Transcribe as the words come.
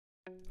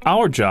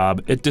Our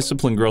job at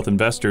Disciplined Growth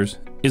Investors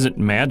isn't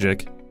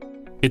magic,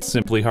 it's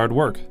simply hard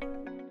work.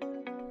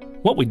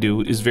 What we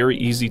do is very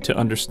easy to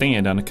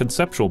understand on a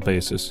conceptual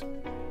basis.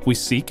 We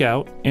seek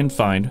out and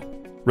find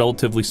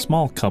relatively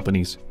small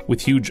companies with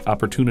huge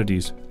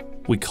opportunities.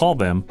 We call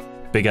them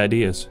big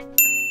ideas.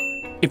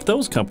 If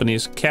those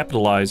companies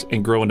capitalize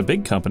and grow into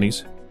big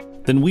companies,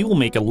 then we will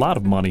make a lot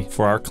of money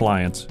for our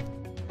clients.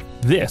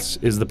 This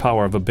is the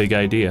power of a big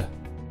idea.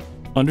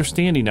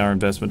 Understanding our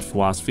investment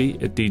philosophy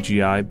at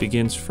DGI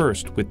begins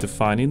first with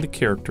defining the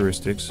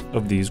characteristics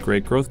of these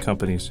great growth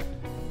companies,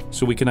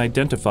 so we can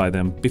identify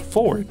them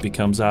before it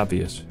becomes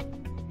obvious.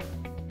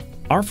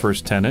 Our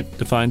first tenet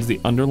defines the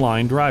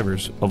underlying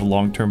drivers of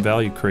long-term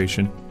value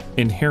creation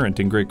inherent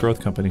in great growth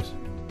companies.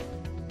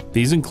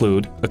 These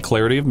include a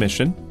clarity of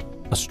mission,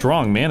 a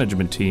strong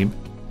management team,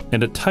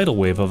 and a tidal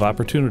wave of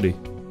opportunity.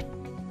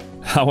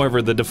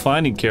 However, the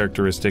defining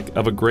characteristic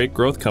of a great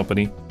growth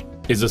company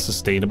is a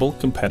sustainable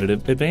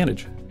competitive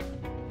advantage.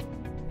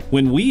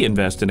 When we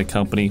invest in a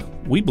company,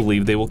 we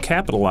believe they will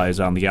capitalize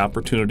on the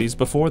opportunities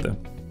before them.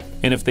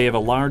 And if they have a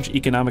large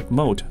economic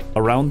moat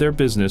around their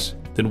business,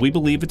 then we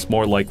believe it's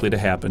more likely to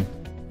happen,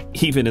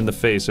 even in the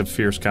face of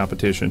fierce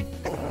competition.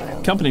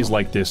 Companies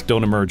like this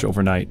don't emerge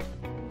overnight.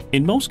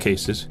 In most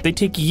cases, they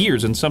take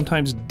years and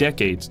sometimes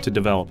decades to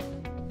develop.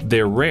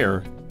 They're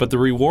rare, but the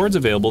rewards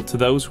available to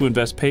those who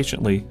invest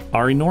patiently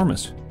are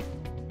enormous.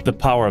 The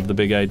power of the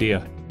big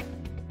idea.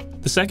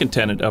 The second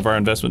tenet of our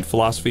investment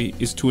philosophy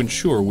is to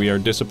ensure we are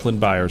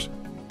disciplined buyers.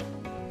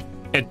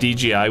 At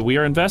DGI, we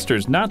are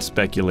investors, not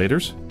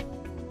speculators.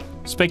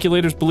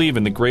 Speculators believe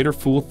in the greater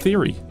fool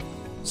theory.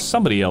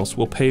 Somebody else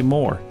will pay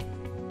more.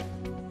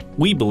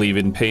 We believe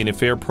in paying a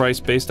fair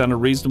price based on a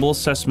reasonable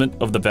assessment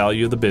of the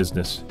value of the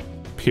business.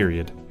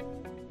 Period.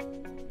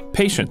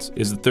 Patience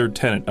is the third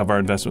tenet of our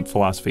investment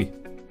philosophy.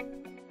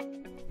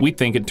 We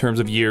think in terms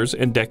of years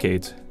and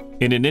decades,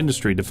 in an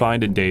industry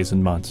defined in days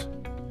and months.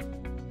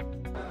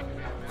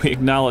 We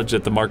acknowledge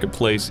that the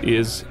marketplace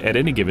is, at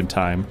any given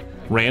time,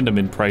 random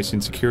in pricing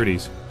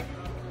securities.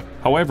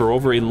 However,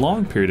 over a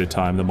long period of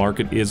time, the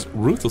market is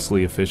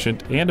ruthlessly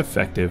efficient and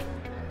effective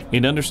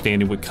in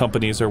understanding what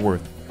companies are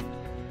worth.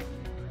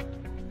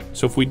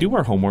 So if we do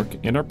our homework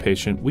and are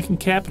patient, we can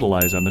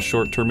capitalize on the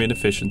short-term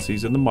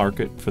inefficiencies in the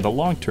market for the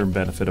long-term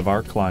benefit of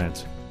our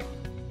clients.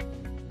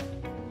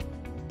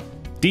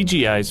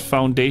 DGI's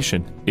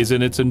foundation is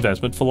in its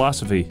investment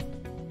philosophy,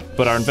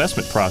 but our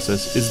investment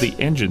process is the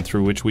engine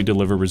through which we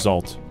deliver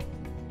results.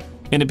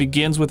 And it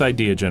begins with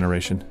idea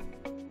generation.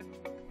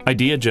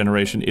 Idea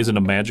generation isn't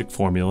a magic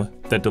formula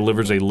that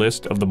delivers a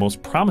list of the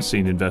most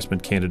promising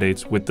investment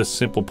candidates with the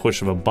simple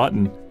push of a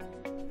button.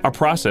 Our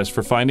process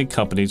for finding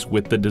companies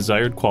with the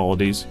desired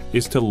qualities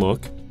is to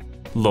look.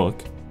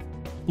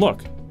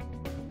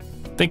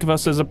 Think of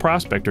us as a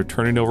prospector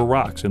turning over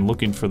rocks and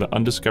looking for the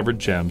undiscovered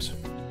gems,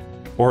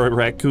 or a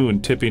raccoon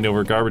tipping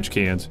over garbage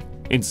cans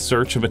in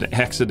search of an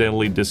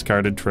accidentally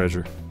discarded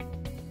treasure.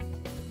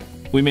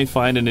 We may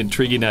find an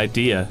intriguing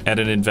idea at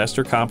an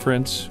investor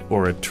conference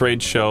or a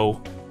trade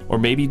show, or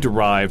maybe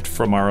derived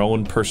from our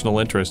own personal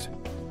interest.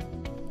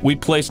 We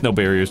place no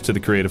barriers to the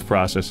creative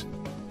process.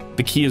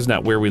 The key is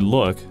not where we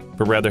look,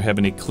 but rather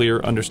having a clear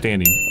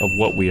understanding of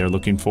what we are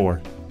looking for.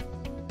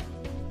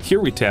 Here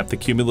we tap the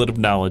cumulative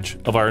knowledge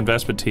of our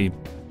investment team,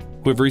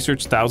 who have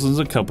researched thousands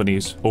of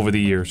companies over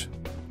the years.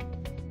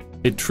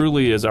 It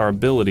truly is our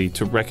ability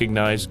to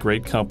recognize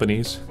great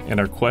companies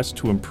and our quest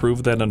to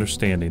improve that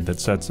understanding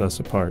that sets us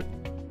apart.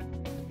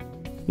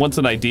 Once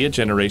an idea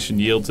generation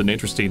yields an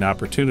interesting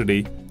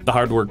opportunity, the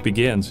hard work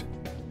begins.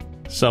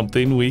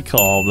 Something we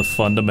call the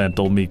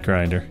fundamental meat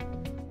grinder.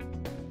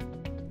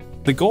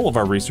 The goal of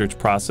our research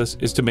process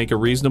is to make a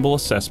reasonable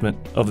assessment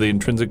of the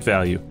intrinsic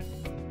value,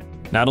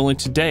 not only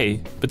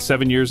today, but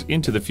 7 years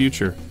into the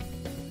future,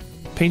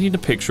 painting a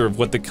picture of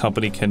what the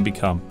company can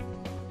become.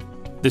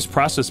 This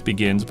process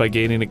begins by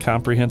gaining a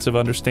comprehensive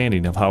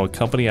understanding of how a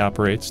company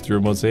operates through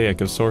a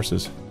mosaic of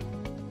sources.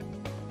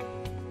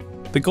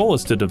 The goal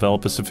is to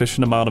develop a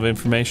sufficient amount of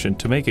information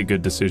to make a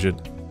good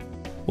decision.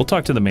 We'll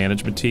talk to the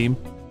management team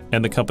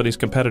and the company's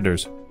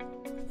competitors.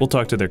 We'll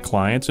talk to their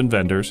clients and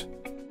vendors,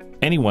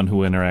 anyone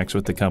who interacts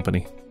with the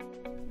company.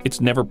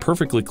 It's never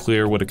perfectly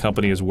clear what a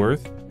company is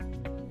worth.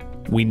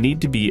 We need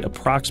to be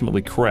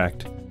approximately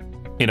correct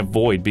and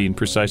avoid being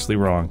precisely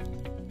wrong.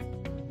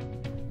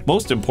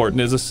 Most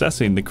important is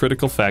assessing the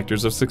critical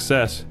factors of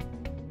success.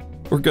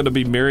 We're going to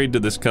be married to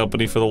this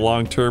company for the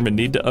long term and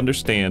need to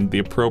understand the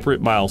appropriate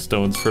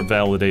milestones for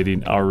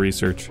validating our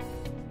research.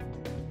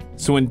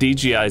 So when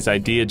DGI's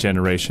idea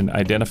generation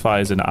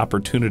identifies an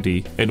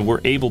opportunity and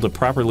we're able to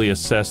properly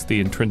assess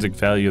the intrinsic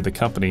value of the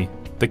company,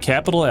 the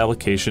capital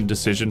allocation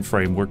decision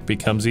framework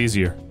becomes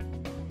easier.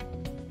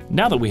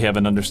 Now that we have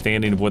an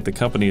understanding of what the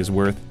company is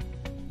worth,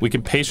 we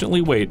can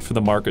patiently wait for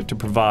the market to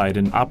provide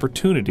an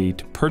opportunity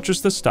to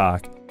purchase the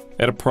stock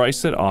at a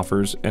price that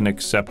offers an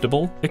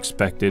acceptable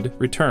expected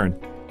return.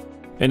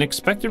 An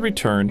expected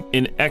return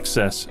in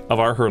excess of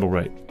our hurdle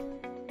rate.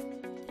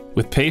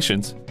 With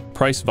patience,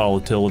 price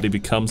volatility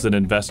becomes an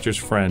investor's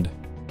friend.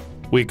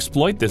 We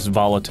exploit this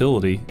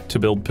volatility to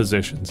build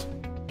positions.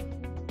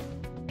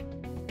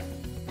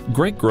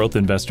 Great growth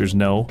investors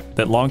know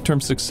that long-term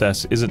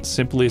success isn't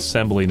simply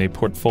assembling a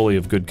portfolio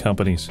of good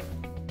companies.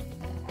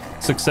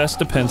 Success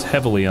depends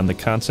heavily on the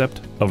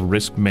concept of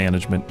risk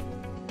management.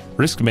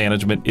 Risk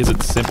management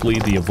isn't simply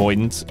the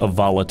avoidance of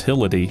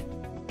volatility.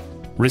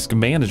 Risk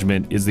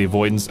management is the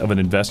avoidance of an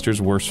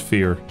investor's worst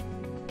fear: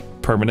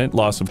 permanent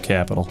loss of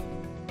capital.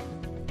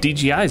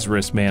 DGI's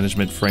risk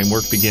management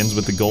framework begins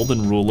with the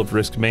golden rule of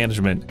risk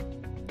management: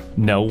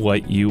 know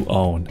what you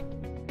own.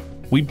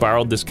 We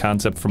borrowed this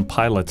concept from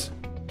pilots.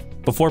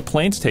 Before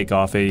planes take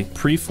off, a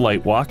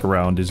pre-flight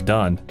walk-around is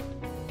done.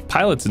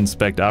 Pilots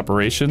inspect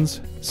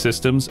operations,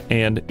 systems,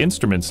 and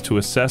instruments to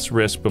assess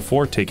risk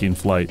before taking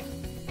flight.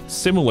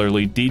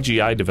 Similarly,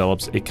 DGI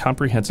develops a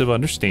comprehensive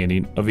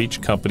understanding of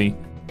each company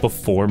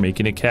before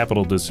making a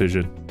capital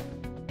decision.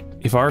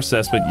 If our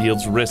assessment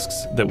yields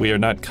risks that we are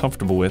not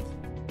comfortable with,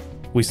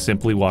 we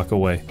simply walk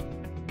away.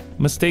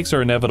 Mistakes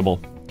are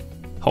inevitable.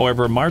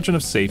 However, a margin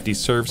of safety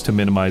serves to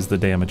minimize the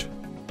damage.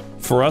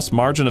 For us,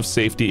 margin of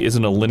safety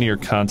isn't a linear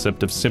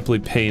concept of simply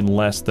paying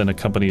less than a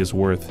company is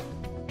worth.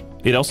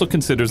 It also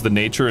considers the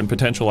nature and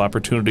potential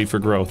opportunity for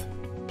growth.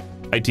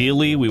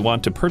 Ideally, we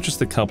want to purchase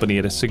the company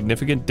at a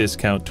significant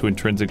discount to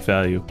intrinsic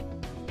value.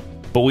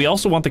 But we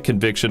also want the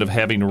conviction of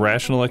having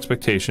rational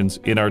expectations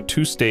in our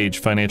two-stage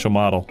financial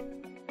model,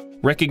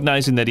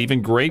 recognizing that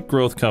even great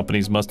growth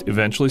companies must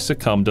eventually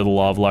succumb to the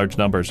law of large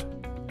numbers.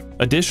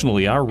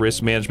 Additionally, our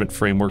risk management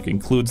framework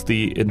includes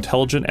the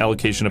intelligent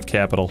allocation of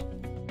capital.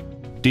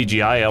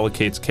 DGI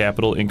allocates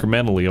capital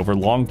incrementally over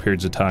long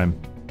periods of time.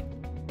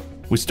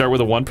 We start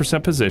with a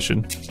 1%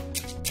 position.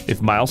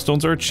 If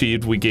milestones are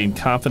achieved, we gain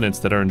confidence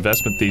that our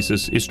investment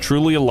thesis is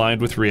truly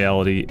aligned with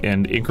reality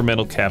and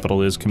incremental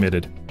capital is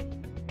committed.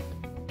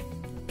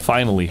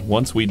 Finally,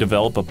 once we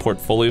develop a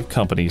portfolio of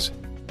companies,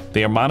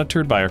 they are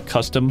monitored by our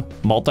custom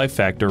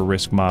multi-factor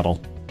risk model.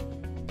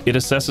 It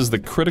assesses the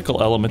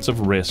critical elements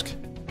of risk: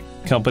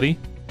 company,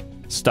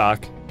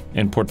 stock,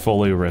 and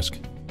portfolio risk.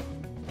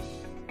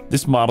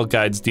 This model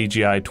guides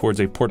DGI towards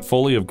a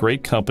portfolio of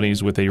great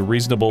companies with a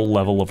reasonable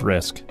level of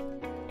risk.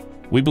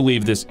 We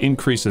believe this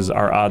increases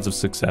our odds of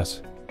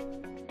success.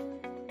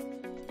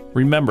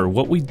 Remember,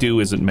 what we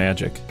do isn't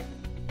magic.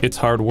 It's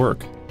hard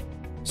work,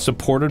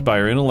 supported by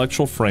our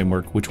intellectual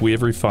framework, which we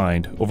have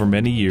refined over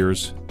many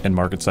years and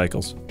market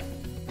cycles.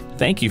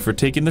 Thank you for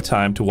taking the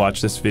time to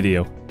watch this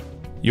video.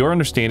 Your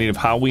understanding of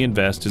how we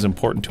invest is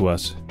important to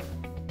us.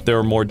 There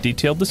are more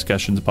detailed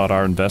discussions about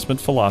our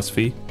investment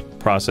philosophy,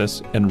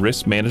 process, and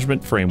risk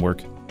management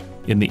framework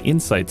in the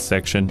Insights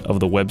section of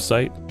the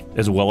website,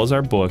 as well as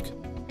our book,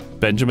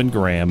 Benjamin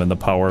Graham and the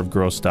Power of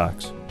Growth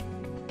Stocks.